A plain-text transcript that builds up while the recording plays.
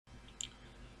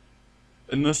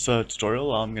In this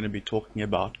tutorial, I'm going to be talking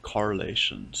about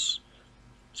correlations,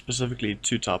 specifically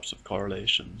two types of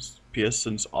correlations,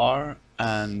 Pearson's R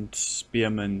and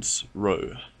Spearman's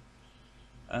Rho.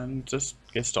 And just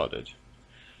get started.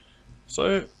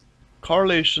 So,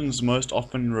 correlations most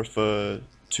often refer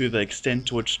to the extent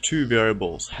to which two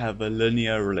variables have a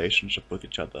linear relationship with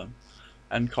each other.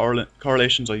 And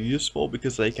correlations are useful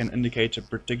because they can indicate a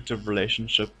predictive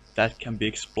relationship that can be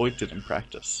exploited in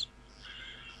practice.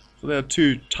 So there are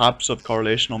two types of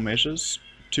correlational measures,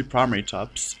 two primary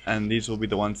types, and these will be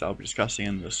the ones I'll be discussing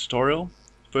in this tutorial.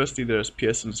 Firstly, there is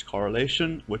Pearson's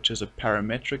correlation, which is a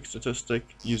parametric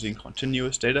statistic using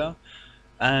continuous data,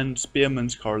 and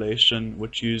Spearman's correlation,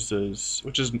 which is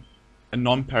a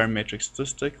non-parametric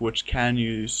statistic which can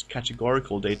use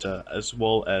categorical data as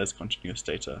well as continuous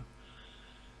data.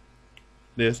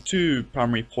 There's two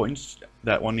primary points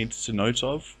that one needs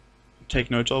to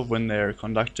take note of when they're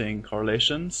conducting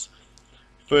correlations.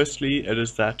 Firstly, it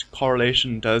is that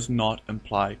correlation does not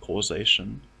imply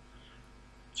causation.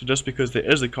 So just because there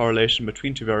is a correlation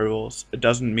between two variables, it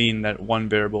doesn't mean that one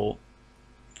variable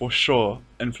for sure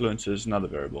influences another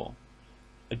variable.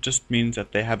 It just means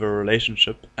that they have a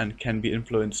relationship and can be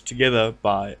influenced together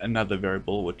by another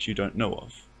variable which you don't know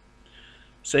of.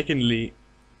 Secondly,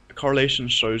 a correlation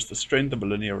shows the strength of a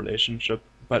linear relationship,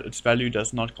 but its value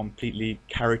does not completely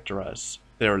characterize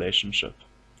their relationship,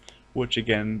 which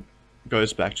again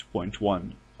goes back to point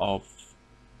one of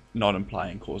not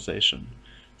implying causation.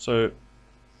 So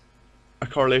a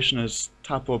correlation is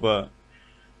type of a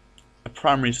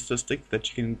primary statistic that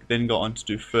you can then go on to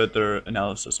do further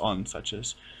analysis on, such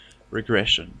as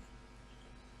regression.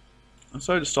 And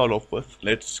so to start off with,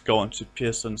 let's go on to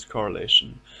Pearson's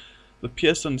correlation. The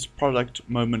Pearson's product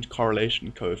moment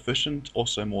correlation coefficient,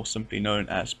 also more simply known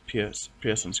as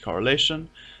Pearson's correlation,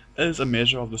 is a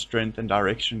measure of the strength and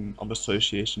direction of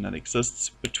association that exists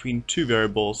between two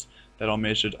variables that are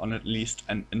measured on at least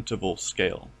an interval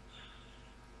scale.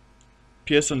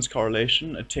 Pearson's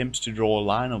correlation attempts to draw a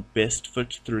line of best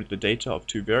fit through the data of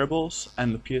two variables,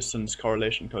 and the Pearson's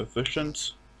correlation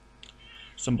coefficient,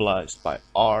 symbolized by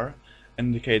R,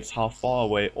 indicates how far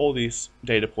away all these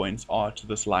data points are to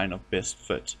this line of best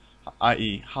fit,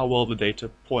 i.e. how well the data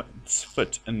points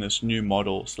fit in this new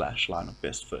model / line of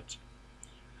best fit.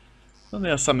 Then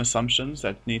there are some assumptions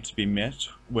that need to be met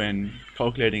when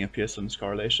calculating a Pearson's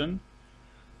correlation.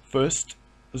 First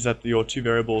is that your two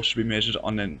variables should be measured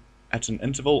at an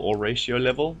interval or ratio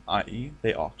level, i.e.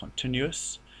 they are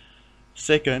continuous.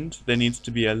 Second, there needs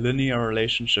to be a linear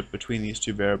relationship between these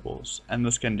two variables, and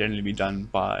this can generally be done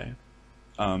by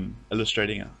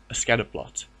illustrating a scatter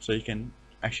plot. So you can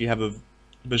actually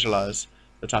visualize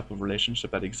the type of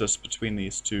relationship that exists between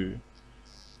these two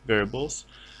variables.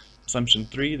 Assumption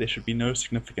 3, there should be no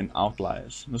significant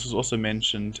outliers. This is also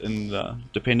mentioned in the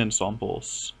dependent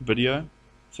samples video,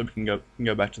 so we can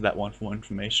go back to that one for more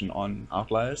information on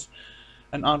outliers.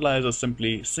 And outliers are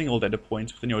simply single data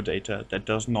points within your data that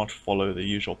does not follow the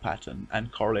usual pattern,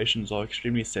 and correlations are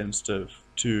extremely sensitive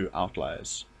to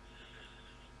outliers.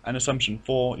 And assumption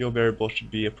 4, your variable should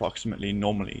be approximately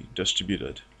normally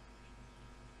distributed.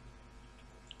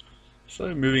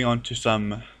 So moving on to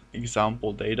some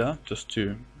example data, just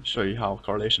to show you how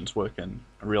correlations work in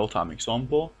a real-time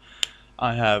example.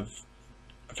 I have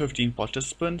 15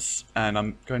 participants, and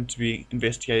I'm going to be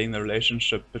investigating the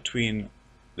relationship between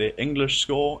their English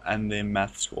score and their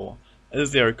math score.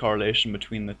 Is there a correlation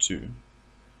between the two?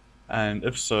 And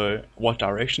if so, what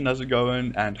direction does it go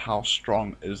in, and how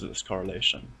strong is this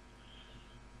correlation?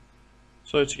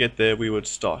 So to get there, we would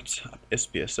start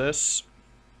SPSS.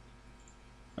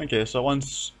 Okay, so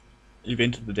once you've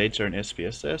entered the data in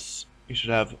SPSS, you should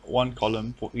have one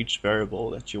column for each variable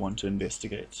that you want to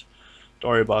investigate.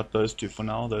 Don't worry about those two for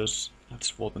now, that's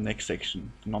for the next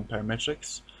section, the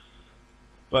non-parametrics.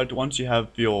 But once you have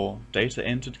your data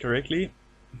entered correctly,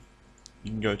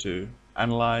 you can go to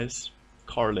Analyze,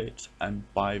 Correlate, and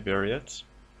Bivariate.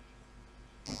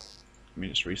 Let me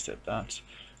just reset that.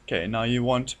 Okay, now you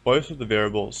want both of the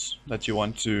variables that you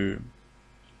want to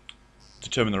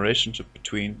determine the relationship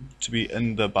between to be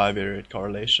in the bivariate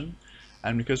correlation.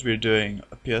 And because we're doing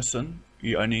a Pearson,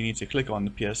 you only need to click on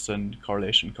the Pearson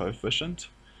correlation coefficient.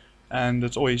 And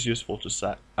it's always useful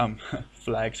to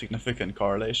flag significant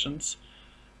correlations,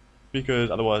 because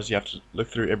otherwise you have to look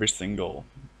through every single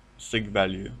sig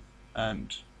value,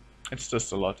 and it's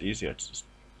just a lot easier to just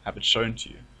have it shown to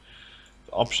you.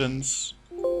 The options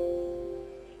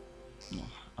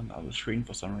on the other screen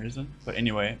for some reason, but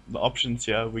anyway, the options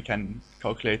here, we can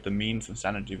calculate the means and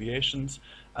standard deviations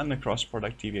and the cross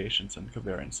product deviations and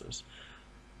covariances.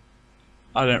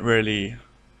 I don't really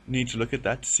need to look at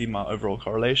that to see my overall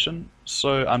correlation,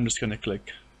 so I'm just going to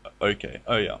click OK.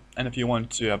 Oh yeah, and if you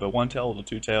want to have a one-tailed or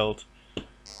two-tailed,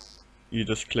 you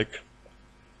just click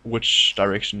which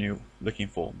direction you're looking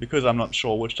for. Because I'm not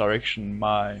sure which direction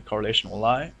my correlation will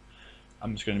lie,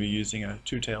 I'm just going to be using a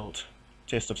two-tailed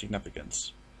test of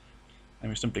significance. And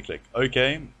we simply click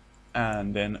OK,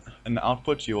 and then in the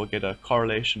output you will get a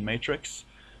correlation matrix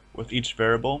with each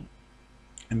variable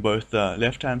in both the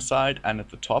left-hand side and at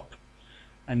the top,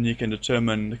 and you can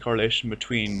determine the correlation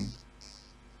between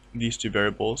these two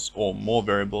variables or more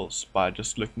variables by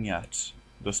just looking at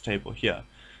this table here.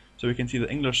 So we can see the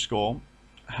English score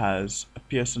has a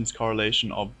Pearson's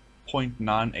correlation of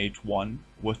 0.981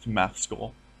 with math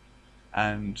score,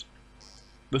 and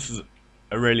this is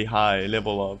a really high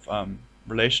level of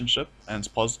relationship, and it's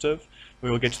positive. We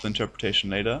will get to the interpretation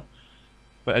later,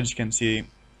 but as you can see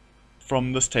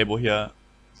from this table here,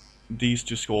 these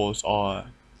two scores are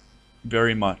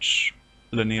very much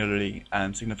linearly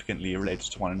and significantly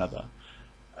related to one another.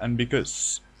 And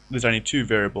because there's only two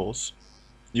variables,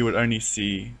 you would only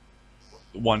see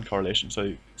one correlation, so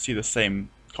you see the same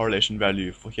correlation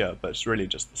value for here, but it's really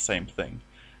just the same thing,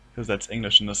 because that's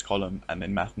English in this column and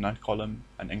then math in that column,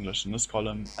 and English in this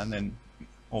column and then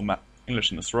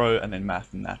English in this row and then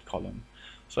math in that column.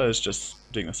 So it's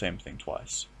just doing the same thing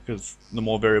twice, because the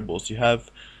more variables you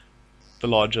have, the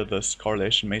larger this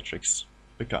correlation matrix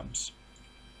becomes.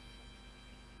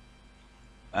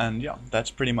 And yeah,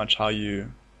 that's pretty much how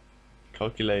you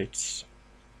calculate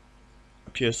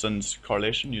Pearson's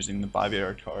correlation using the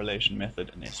bivariate correlation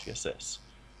method in SPSS.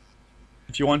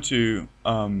 If you want to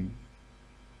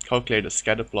calculate a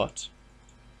scatter plot,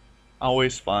 I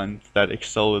always find that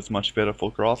Excel is much better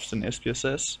for graphs than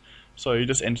SPSS. So you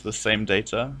just enter the same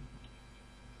data,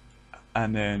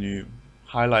 and then you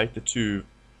highlight the two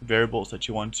variables that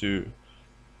you want to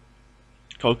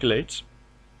calculate,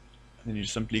 and then you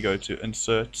simply go to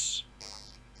Insert,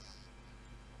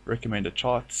 Recommended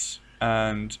Charts,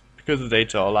 and because the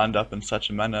data are lined up in such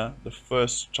a manner, the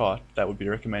first chart that would be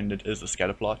recommended is the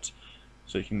scatter plot.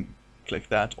 So you can click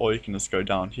that, or you can just go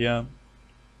down here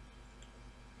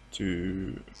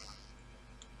to,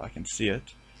 if I can see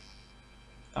it,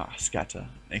 scatter,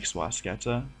 XY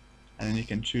scatter, and then you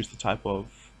can choose the type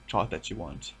of chart that you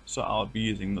want. So I'll be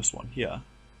using this one here.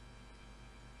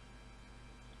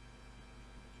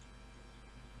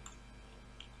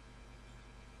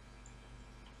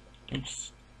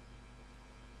 Oops.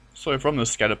 So from the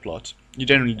scatter plot, you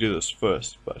generally do this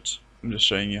first, but I'm just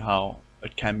showing you how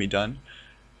it can be done.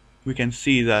 We can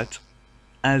see that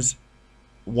as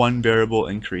one variable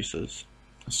increases,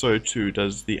 so too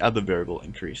does the other variable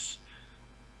increase.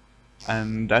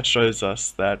 And that shows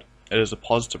us that it is a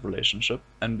positive relationship,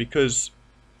 and because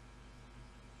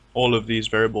all of these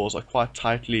variables are quite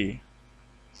tightly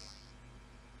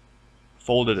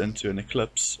folded into an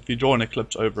ellipse, if you draw an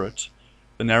ellipse over it,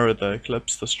 the narrower the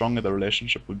ellipse, the stronger the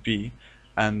relationship would be,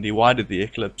 and the wider the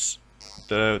ellipse,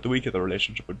 the weaker the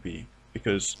relationship would be,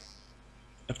 because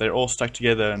if they're all stuck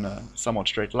together in a somewhat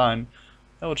straight line,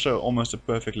 that would show almost a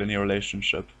perfect linear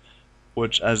relationship,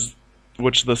 which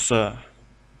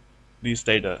these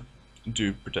data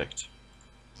do predict.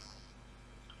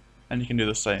 And you can do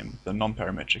the same with the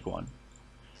non-parametric one.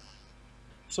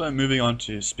 So moving on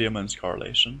to Spearman's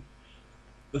correlation.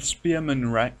 The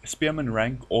Spearman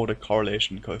rank order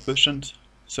correlation coefficient,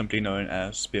 simply known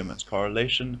as Spearman's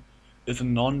correlation, is a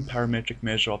non-parametric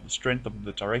measure of the strength of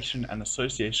the direction and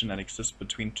association that exists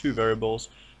between two variables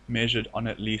measured on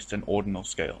at least an ordinal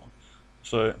scale.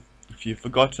 So if you've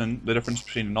forgotten, the difference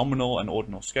between a nominal and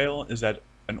ordinal scale is that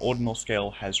an ordinal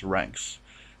scale has ranks.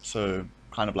 So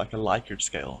kind of like a Likert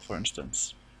scale, for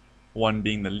instance. 1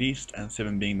 being the least and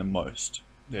 7 being the most.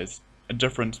 There's a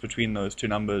difference between those two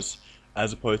numbers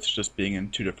as opposed to just being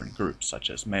in two different groups, such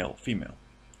as male, female.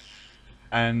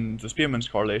 And the Spearman's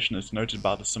correlation is noted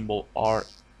by the symbol R,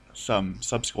 some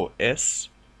subscore S,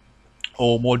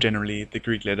 or more generally the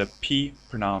Greek letter P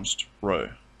pronounced rho.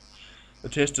 The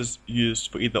test is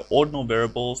used for either ordinal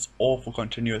variables or for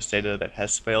continuous data that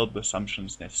has failed the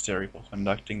assumptions necessary for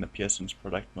conducting the Pearson's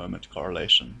product moment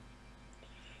correlation.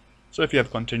 So if you have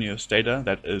continuous data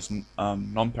that is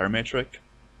non-parametric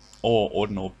or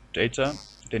ordinal data,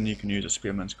 then you can use a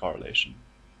Spearman's correlation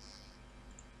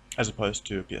as opposed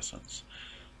to Pearson's.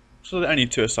 So there are only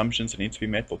two assumptions that need to be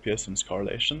met for Pearson's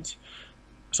correlations.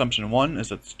 Assumption 1 is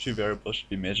that the two variables should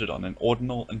be measured on an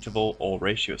ordinal, interval, or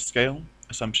ratio scale.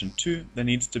 Assumption 2, there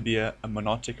needs to be a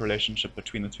monotic relationship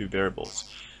between the two variables.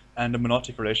 And a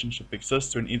monotic relationship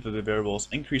exists when either the variables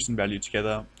increase in value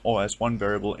together, or as one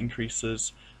variable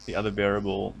increases, the other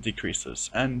variable decreases.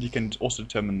 And you can also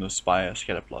determine this via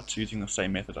scatter plots using the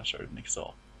same method I showed in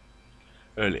Excel.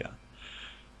 earlier.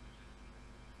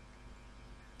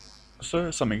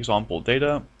 So some example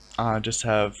data. I just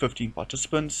have 15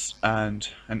 participants and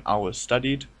an hour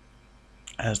studied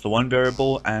as the one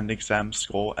variable and exam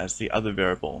score as the other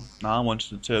variable. Now I want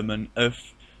to determine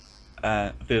if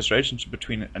there's a relationship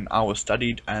between an hour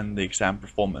studied and the exam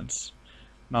performance.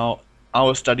 Now,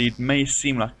 hour studied may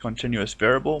seem like a continuous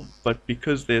variable, but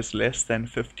because there's less than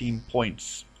 15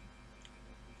 points,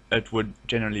 it would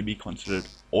generally be considered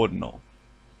ordinal.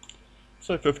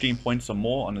 So 15 points or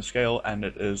more on a scale and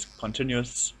it is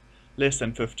continuous. Less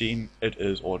than 15, it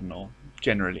is ordinal,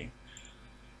 generally.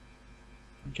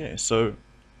 Okay, so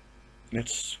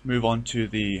let's move on to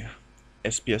the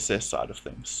SPSS side of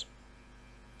things.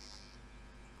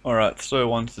 Alright, so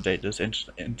once the data is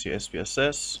entered into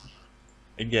SPSS,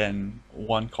 again,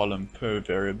 one column per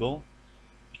variable,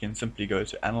 you can simply go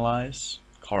to Analyze,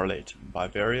 Correlate, and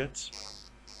Bivariate,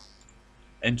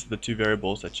 enter the two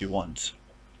variables that you want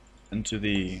into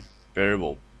the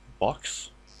variable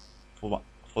box.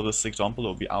 For this example, it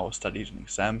will be hour studied and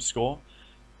exam score,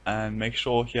 and make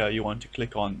sure here you want to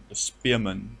click on the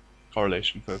Spearman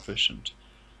correlation coefficient.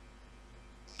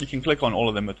 You can click on all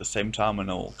of them at the same time and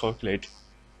it will calculate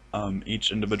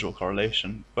each individual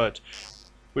correlation, but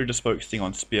we're just focusing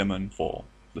on Spearman for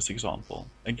this example.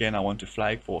 Again, I want to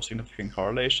flag for significant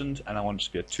correlations and I want it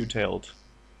to be a two-tailed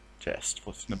test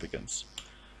for significance.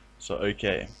 So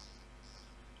okay,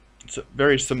 it's a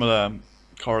very similar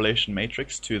correlation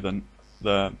matrix to the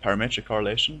parametric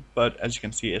correlation, but as you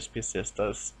can see, SPSS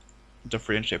does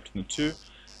differentiate between the two,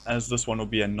 as this one will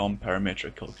be a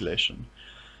non-parametric calculation.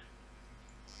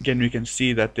 Again, we can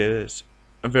see that there's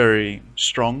a very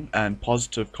strong and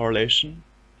positive correlation,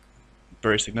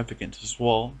 very significant as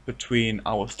well, between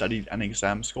our studied and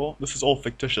exam score. This is all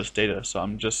fictitious data, so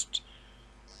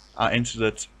I entered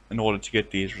it in order to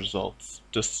get these results,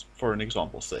 just for an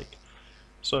example's sake.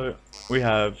 So we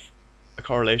have a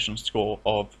correlation score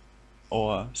of,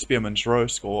 or Spearman's rho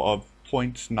score of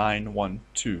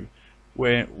 0.912,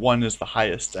 where 1 is the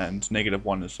highest and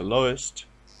 -1 is the lowest.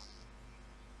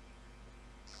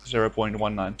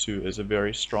 0.192 is a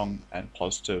very strong and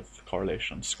positive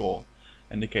correlation score,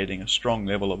 indicating a strong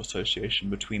level of association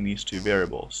between these two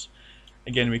variables.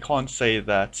 Again, we can't say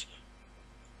that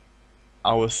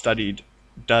our studied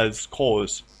does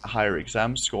cause a higher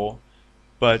exam score,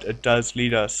 but it does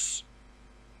lead us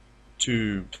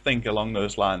to think along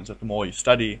those lines that the more you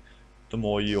study,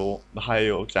 the higher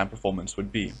your exam performance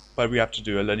would be. But we have to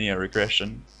do a linear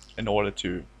regression in order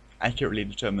to accurately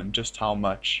determine just how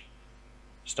much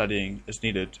studying is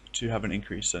needed to have an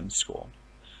increase in score.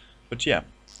 But yeah,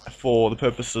 for the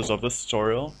purposes of this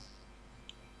tutorial,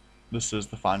 this is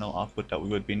the final output that we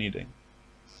would be needing.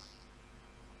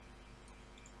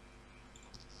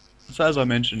 So as I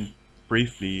mentioned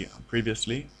briefly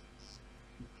previously,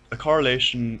 the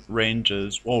correlation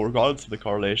ranges, well, regardless of the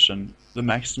correlation, the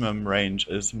maximum range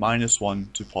is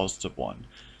 -1 to +1.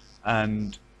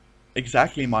 And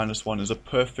exactly -1 is a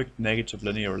perfect negative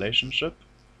linear relationship.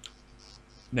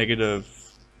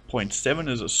 -0.7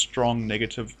 is a strong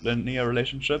negative linear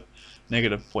relationship.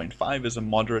 -0.5 is a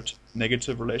moderate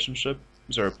negative relationship.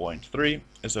 0.3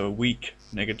 is a weak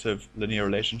negative linear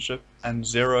relationship. And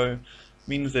 0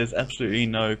 means there's absolutely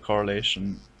no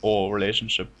correlation or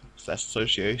relationship /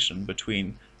 association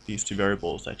between these two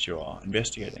variables that you are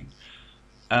investigating.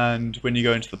 And when you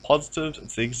go into the positives,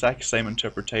 it's the exact same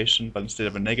interpretation, but instead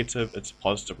of a negative, it's a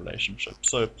positive relationship.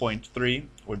 So 0.3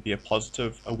 would be a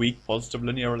weak positive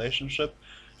linear relationship.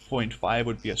 0.5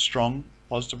 would be a strong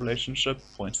positive relationship.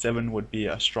 0.7 would be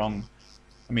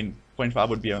 0.5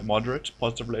 would be a moderate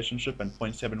positive relationship, and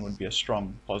 0.7 would be a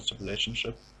strong positive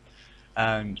relationship.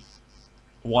 And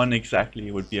 1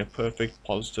 exactly would be a perfect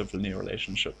positive linear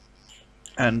relationship.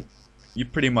 And you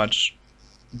pretty much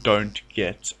don't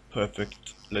get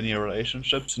perfect linear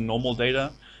relationships in normal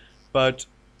data, but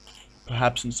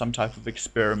perhaps in some type of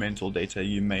experimental data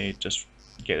you may just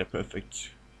get a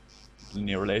perfect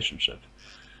linear relationship,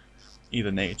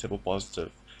 either negative or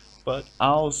positive. But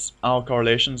our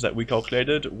correlations that we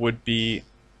calculated would be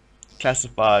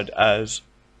classified as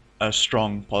a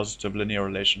strong positive linear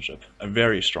relationship, a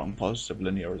very strong positive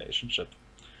linear relationship.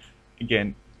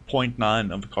 Again,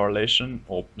 0.9 of correlation,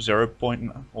 or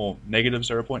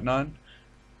 -0.9,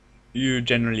 you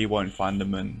generally won't find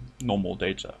them in normal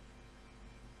data.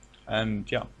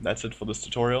 And yeah, that's it for this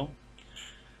tutorial.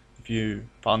 If you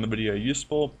found the video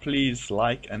useful, please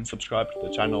like and subscribe to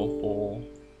the channel for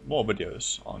more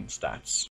videos on stats.